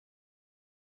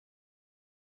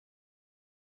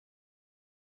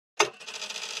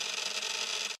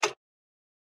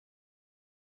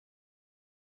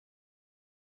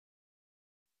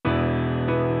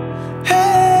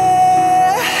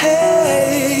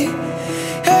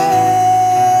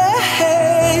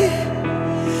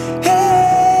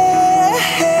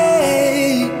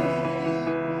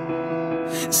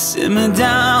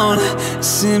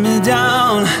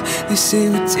say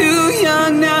we're too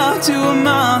young now to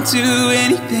amount to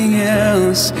anything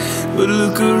else, but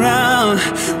look around,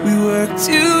 we work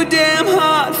too damn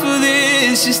hard for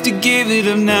this just to give it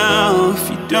up now. If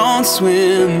you don't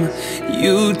swim,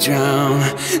 you drown,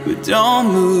 but don't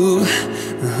move,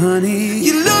 honey.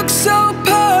 You look so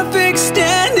perfect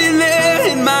standing there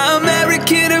in my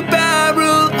American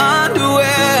Apparel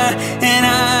underwear, and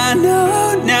I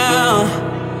know now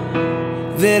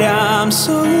that I'm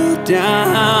so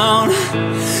down.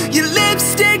 Your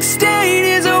lipstick stain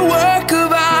is a work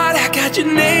of art. I got your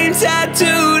name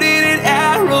tattooed in an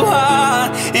arrow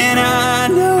heart, and I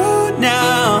know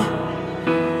now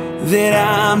that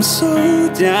I'm so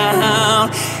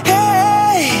down.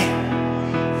 Hey,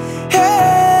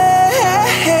 hey,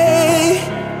 hey,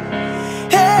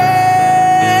 hey,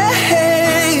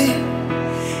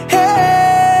 hey,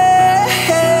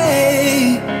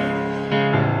 hey.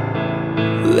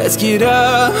 Let's get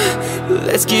up,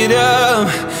 let's get up,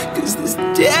 'cause this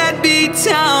deadbeat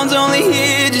town's only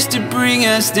here just to bring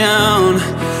us down.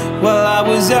 While I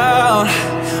was out,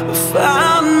 I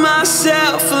found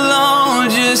myself alone,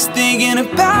 just thinking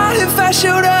about if I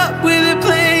showed up with a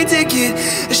plane ticket,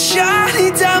 a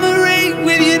shiny diamond ring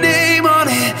with your name on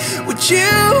it. Would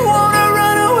you wanna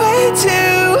run away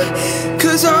too?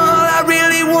 'Cause all I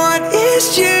really want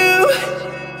is you.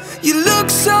 You look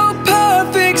so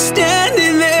perfect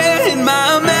standing there in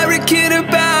my American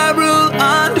Apparel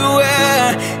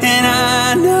underwear, and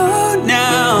I know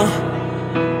now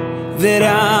that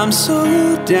I'm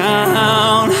so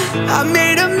down. I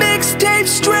made a mixtape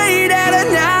straight out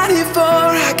of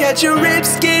 '94. I got your ripped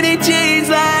skinny jeans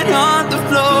lying on the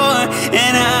floor,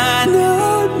 and I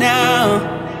know now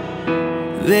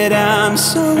that I'm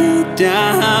so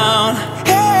down.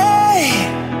 Hey,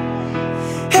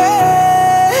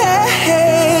 hey,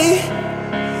 hey,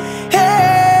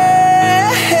 hey,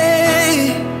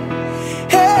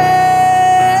 hey,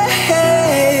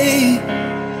 hey.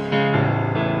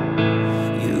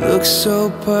 You look so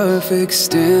perfect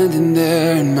standing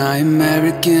there in my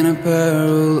American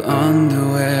Apparel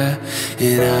underwear,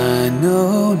 and I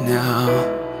know now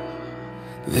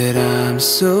that I'm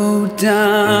so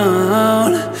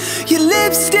down. Your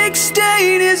lipstick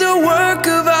stain is a work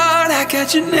of art. I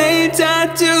got your name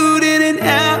tattooed in an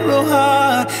arrow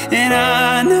heart, and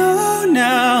I know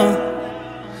now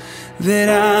that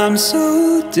I'm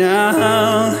so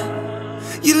down.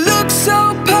 You look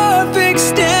so perfect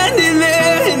standing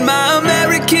there in my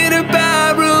American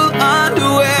Apparel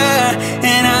underwear,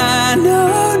 and I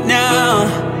know now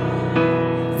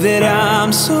that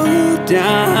I'm so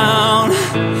down.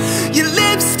 Your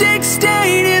lipstick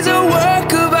stain is a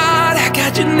work of art. I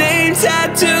got your name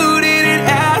tattooed in an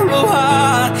arrow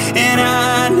heart, and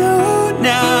I know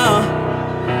now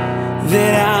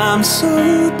that I'm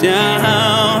so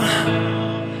down.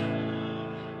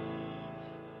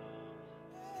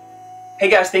 Hey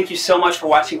guys, thank you so much for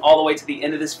watching all the way to the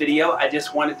end of this video. I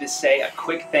just wanted to say a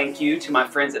quick thank you to my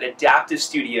friends at Adaptive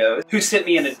Studios who sent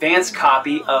me an advanced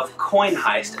copy of Coin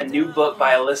Heist, a new book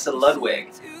by Alyssa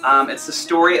Ludwig. It's the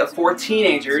story of 4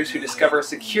 teenagers who discover a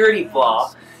security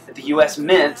flaw at the US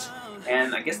Mint,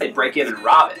 and I guess they break in and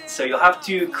rob it. So you'll have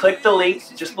to click the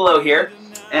link just below here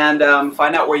and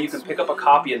find out where you can pick up a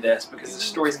copy of this, because the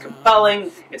story's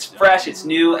compelling, it's fresh, it's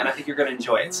new, and I think you're going to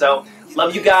enjoy it. So,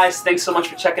 love you guys. Thanks so much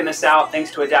for checking this out.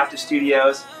 Thanks to Adaptive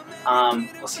Studios.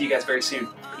 We'll see you guys very soon.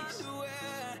 Peace.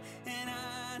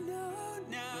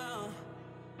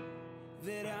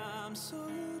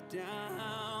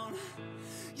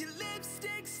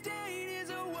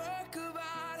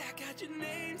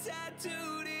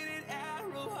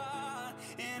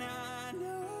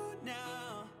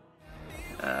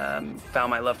 Found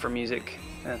my love for music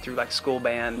through like school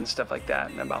band and stuff like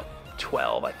that, and about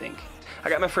 12, I think. I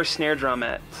got my first snare drum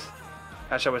at,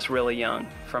 gosh, I was really young,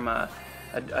 from a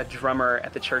drummer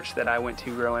at the church that I went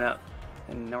to growing up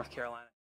in North Carolina.